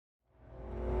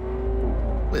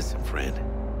Listen, friend.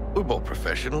 We're both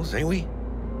professionals, ain't we?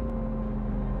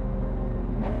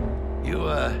 You,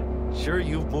 sure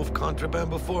you've moved contraband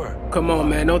before? Come on,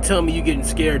 man. Don't tell me you're getting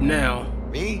scared now.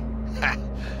 Me?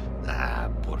 Ah,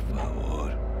 por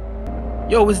favor.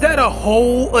 Yo, is that a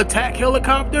whole attack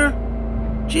helicopter?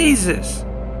 Jesus.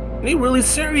 They really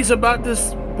serious about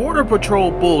this border patrol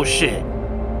bullshit.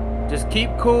 Just keep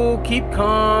cool, keep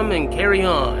calm, and carry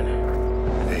on.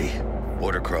 Hey,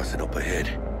 border crossing up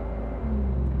ahead.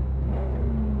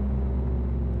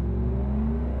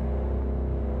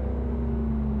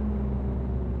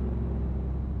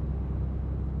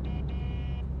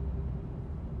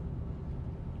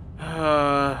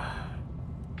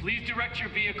 Please direct your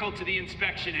vehicle to the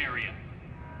inspection area.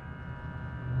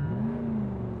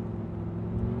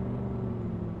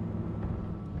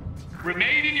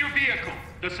 Remain in your vehicle.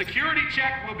 The security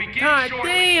check will begin shortly.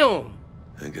 God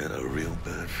damn! I got a real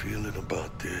bad feeling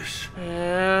about this.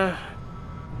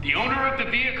 The owner of the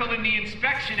vehicle in the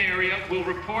inspection area will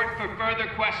report for further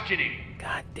questioning.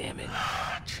 God damn it.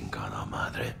 Chingada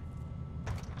madre.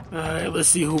 Alright, let's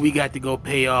see who we got to go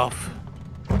pay off.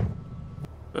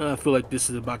 I feel like this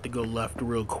is about to go left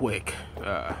real quick.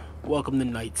 Welcome to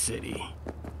Night City.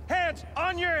 Hands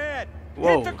on your head!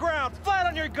 Whoa. Hit the ground, flat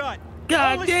on your gut!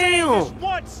 God Only damn! say this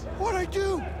once! What'd I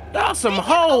do? Y'all some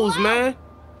hoes, man.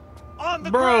 On the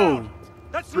Bro. ground!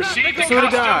 That's not Proceed to Swear to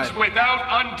God. customs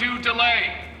without undue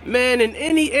delay. Man, in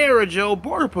any era, Joe,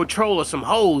 Border Patrol are some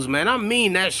hoes, man. I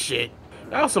mean that shit.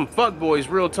 Y'all some fuckboys,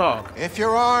 real talk. If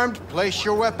you're armed, place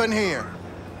your weapon here.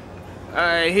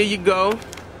 Alright, here you go.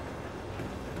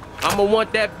 I'ma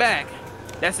want that back.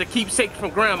 That's a keepsake from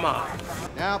Grandma.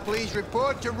 Now please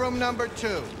report to room number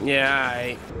 2. Yeah,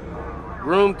 alright.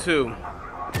 Room 2.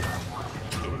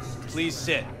 Please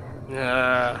sit.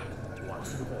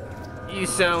 You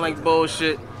sound like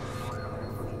bullshit.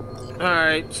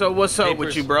 Alright, so what's up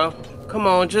with you, bro? Come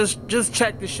on, just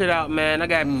check this shit out, man. I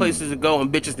got places to go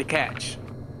and bitches to catch.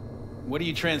 What are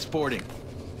you transporting?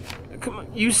 Come on,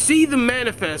 you see the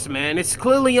manifest, man. It's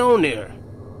clearly on there.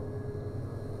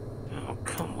 Oh,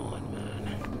 come on,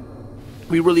 man.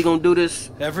 We really gonna do this?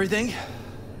 Everything?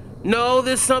 No,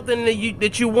 there's something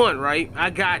that you want, right? I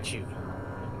got you.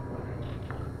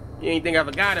 You ain't think I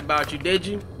forgot about you, did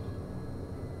you?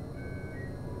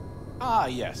 Ah,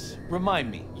 yes. Remind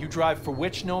me, you drive for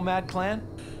which Nomad clan?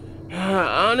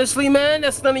 Honestly, man,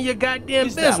 that's none of your goddamn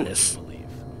Is that what business. you believe?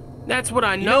 That's what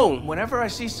I You know. whenever I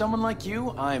see someone like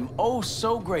you, I'm oh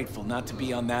so grateful not to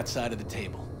be on that side of the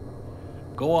table.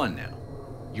 Go on now.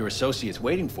 Your associate's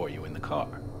waiting for you in the car.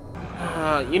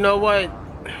 You know what?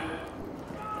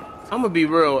 I'm gonna be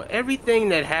real. Everything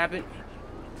that happened...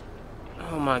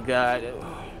 Oh my God.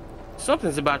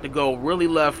 Something's about to go really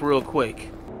left real quick.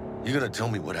 You gonna tell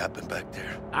me what happened back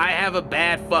there? I have a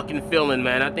bad fucking feeling,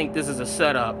 man. I think this is a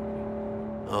setup.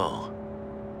 Oh.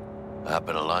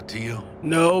 Happened a lot to you?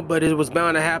 No, but it was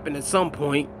bound to happen at some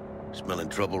point. Smelling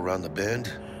trouble around the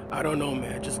bend? I don't know,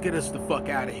 man. Just get us the fuck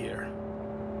out of here.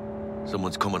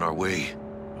 Someone's coming our way.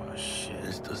 Oh, shit.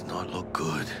 This does not look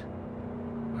good.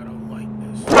 I don't like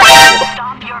this.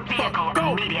 Stop your vehicle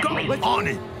immediately. On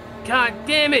it! God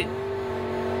damn it!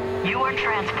 You are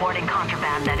transporting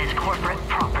contraband that is corporate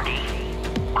property.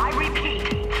 I repeat,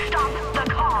 stop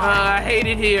the car. I hate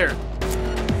it here.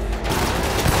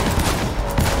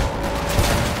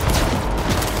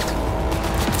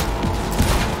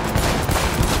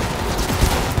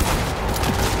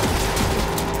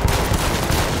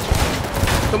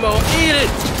 Come on, eat it!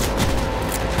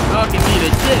 I can eat a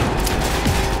dick.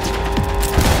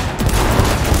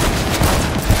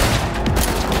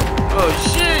 Oh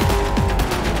shit!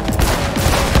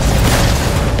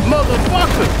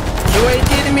 Motherfucker! You ain't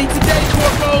getting me today,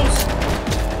 corpos!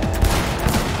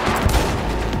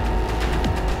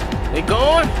 They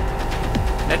gone?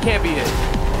 That can't be it.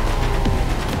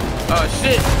 Oh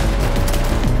shit!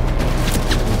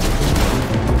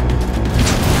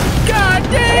 God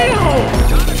damn!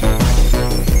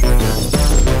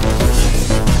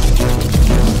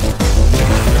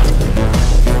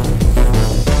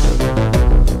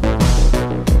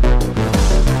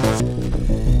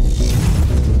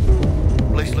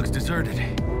 Place looks deserted.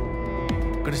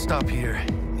 Gonna stop here.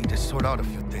 Need to sort out a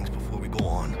few things before we go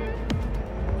on.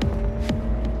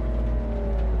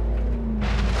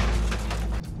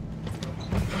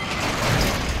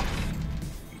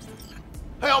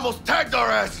 I almost tagged our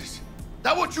asses!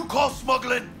 That what you call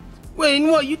smuggling? Wait,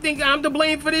 and what, you think I'm to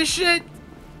blame for this shit?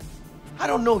 I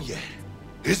don't know yet.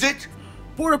 Is it?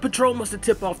 Border Patrol must have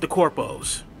tipped off the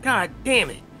corpos. God damn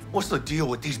it. What's the deal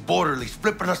with these borderlies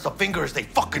flipping us the finger as they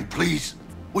fucking please?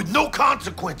 With no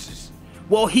consequences?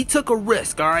 Well, he took a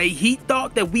risk, all right? He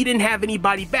thought that we didn't have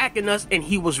anybody backing us, and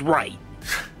he was right.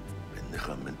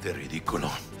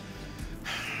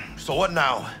 So what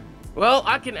now? Well,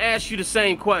 I can ask you the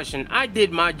same question. I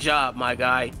did my job, my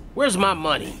guy. Where's my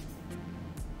money?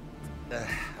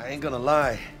 I ain't gonna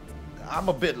lie. I'm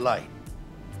a bit light.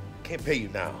 Can't pay you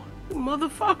now. You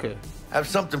motherfucker. I have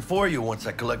something for you once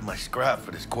I collect my scrap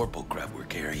for this corpo crap we're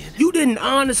carrying. You didn't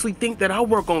honestly think that I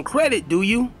work on credit, do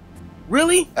you?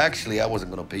 Really? Actually, I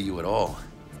wasn't gonna pay you at all.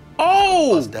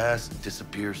 Oh! Bust ass and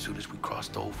disappear as soon as we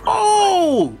crossed over.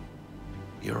 Oh!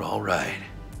 You're all right.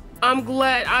 I'm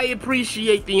glad. I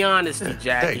appreciate the honesty,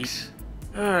 Jackie. Thanks.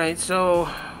 All right, so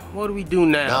what do we do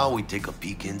now? Now we take a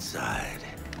peek inside.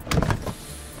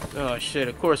 Oh shit!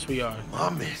 Of course we are.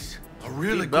 Mamis, a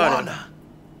real You got iguana.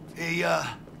 A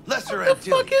lesser What the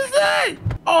fuck is that?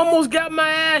 Almost got my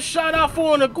ass shot off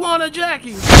for an iguana,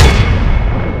 Jackie.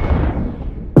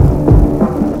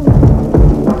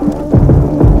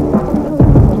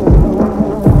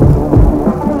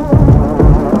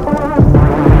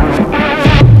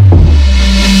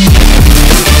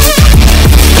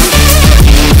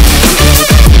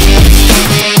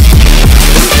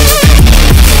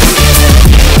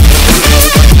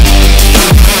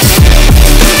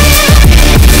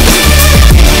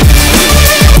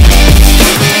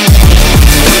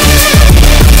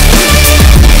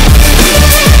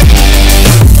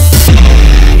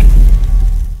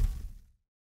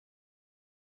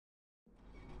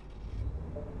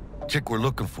 Chick we're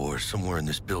looking for is somewhere in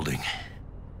this building.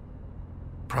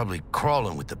 Probably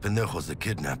crawling with the pendejos that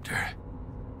kidnapped her.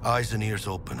 Eyes and ears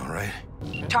open, all right?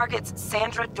 Target's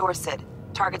Sandra Dorset.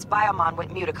 Target's biomon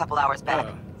went mute a couple hours back.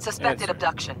 Suspected answer.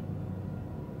 abduction.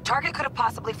 Target could have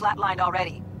possibly flatlined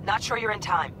already. Not sure you're in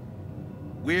time.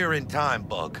 We're in time,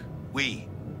 Bug. We.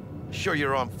 Sure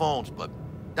you're on phones, but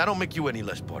that don't make you any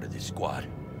less part of this squad.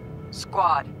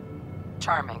 Squad.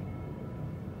 Charming.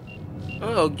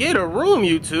 Oh, get a room,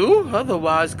 you two.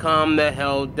 Otherwise, calm the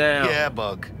hell down. Yeah,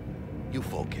 Bug. You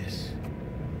focus.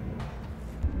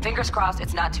 Fingers crossed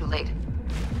it's not too late.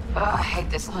 Ugh, I hate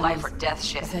this life or death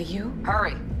shit. Is that you?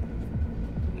 Hurry.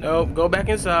 No, go back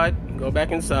inside. Go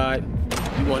back inside.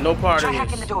 You want no part Try of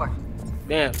hacking the this. door.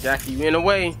 Damn, Jackie, you in the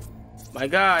way. My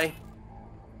guy.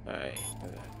 Alright.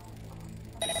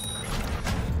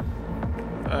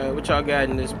 Alright, what y'all got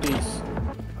in this piece?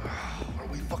 Are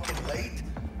we fucking late?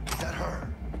 Is that her?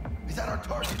 Is that our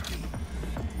target?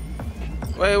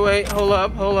 Wait, hold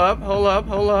up.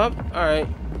 Alright.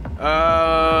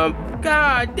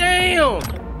 God damn!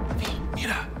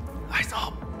 Mira, eyes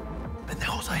up.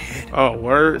 Pendejos ahead. Oh,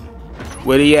 word?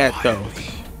 Where he at, though?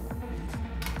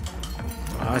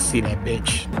 Oh, I see that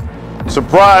bitch.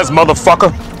 Surprise,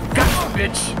 motherfucker! Gotcha,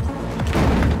 bitch!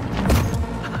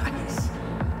 Nice. I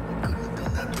couldn't have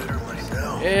done that better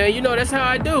myself. Yeah, you know, that's how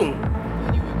I do.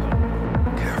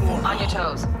 Careful. On your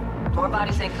toes. More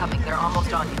bodies incoming. They're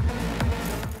almost on you.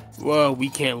 Well, we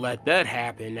can't let that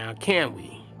happen now, can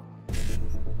we?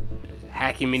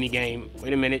 Hacking minigame.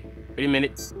 Wait a minute.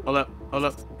 Hold up.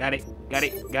 Got it. Cut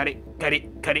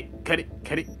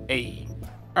it. Hey.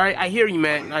 Alright, I hear you,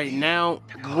 man. Alright, now,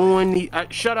 ruin the...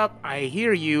 shut up. I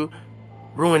hear you.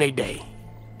 Ruin a day.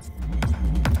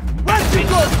 Let's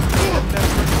go!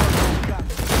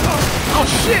 Oh,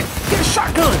 shit! Get a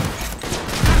shotgun!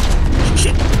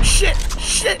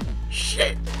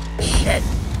 Shit!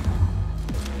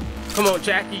 Come on,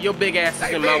 Jackie. Your big ass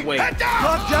is in my way.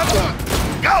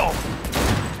 Go!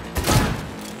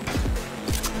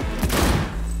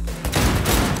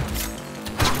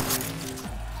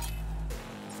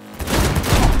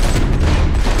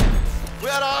 We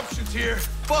had options here.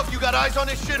 Bug, you got eyes on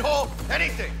this shithole?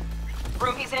 Anything?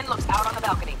 Room he's in looks out on the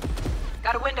balcony.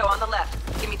 Got a window on the left.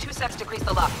 Give me 2 seconds to grease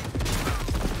the lock.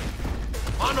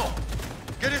 Mano,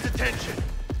 get his attention.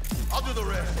 I'll do the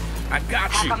rest. I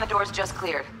got Hack you. on the doors just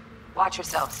cleared. Watch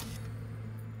yourselves.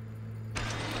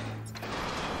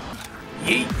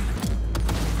 Yeet.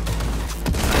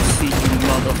 I see you,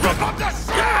 motherfucker.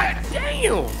 God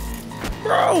damn!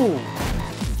 Bro!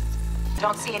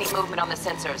 Don't see any movement on the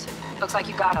sensors. Looks like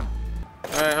you got him.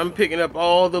 Alright, I'm picking up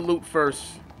all the loot first.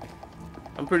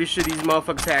 I'm pretty sure these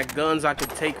motherfuckers had guns I could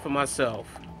take for myself.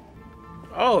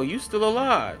 Oh, you still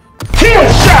alive. Kill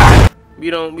shot! We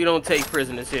don't take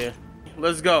prisoners here.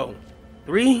 Let's go.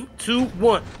 3, 2,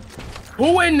 1.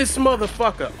 Who in this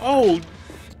motherfucker? Oh,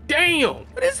 damn.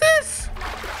 What is this?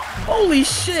 Holy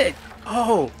shit.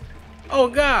 Oh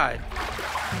God.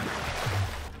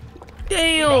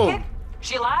 Damn. Naked?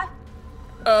 She alive?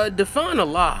 Define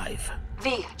alive.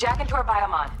 V, jack into her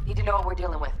biomon. Need to know what we're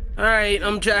dealing with. Alright,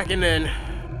 I'm jacking in.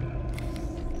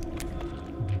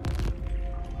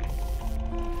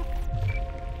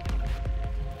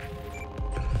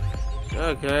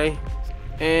 Okay.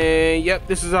 And yep,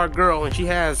 this is our girl, and she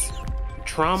has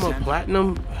trauma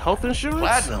platinum health insurance.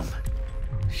 Platinum?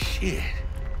 Shit.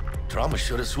 Trauma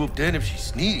should have swooped in if she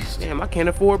sneezed. Damn, I can't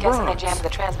afford Guessing they bronze. jammed the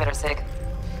transmitter, Sig.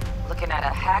 Looking at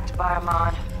a hacked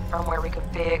biomon, firmware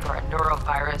reconfig, or a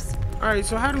neurovirus. All right,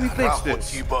 so how do we fix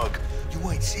this? T-Bug. You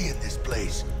ain't seeing this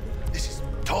place. This is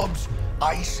tubs,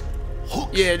 ice,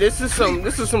 hooks. Yeah, this is some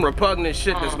repugnant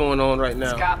shit that's going on right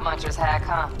now. Scott Muncher's hack,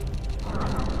 huh?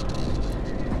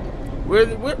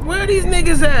 Where are these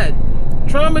niggas at?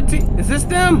 Trauma team? Is this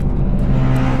them?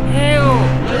 Hell,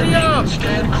 hurry up!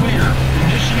 Stand clear.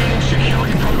 Initiating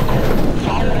security protocol.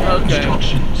 Follow all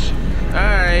instructions.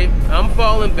 Alright, I'm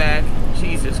falling back.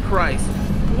 Jesus Christ.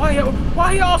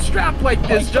 Why y'all strapped like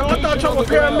this, Joe? I thought y'all were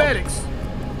paramedics.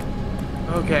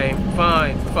 Okay,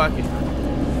 fine. Fuck it.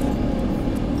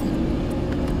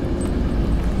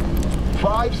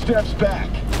 5 steps back.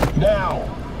 Now.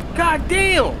 God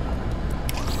damn!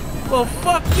 Well,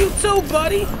 fuck you too,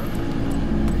 buddy.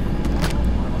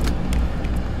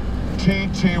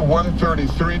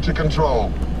 TT-133 to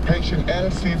control. Patient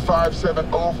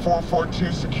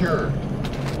NC570442 secured.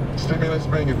 Stimulants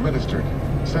being administered.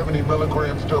 70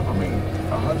 milligrams dopamine.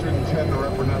 110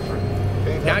 norepinephrine.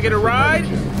 Can I get a ride?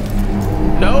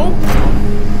 No?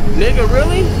 Nigga,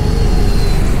 really?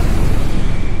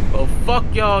 Well, fuck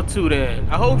y'all too then.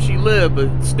 I hope she lived,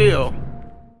 but still.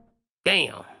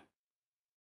 Damn.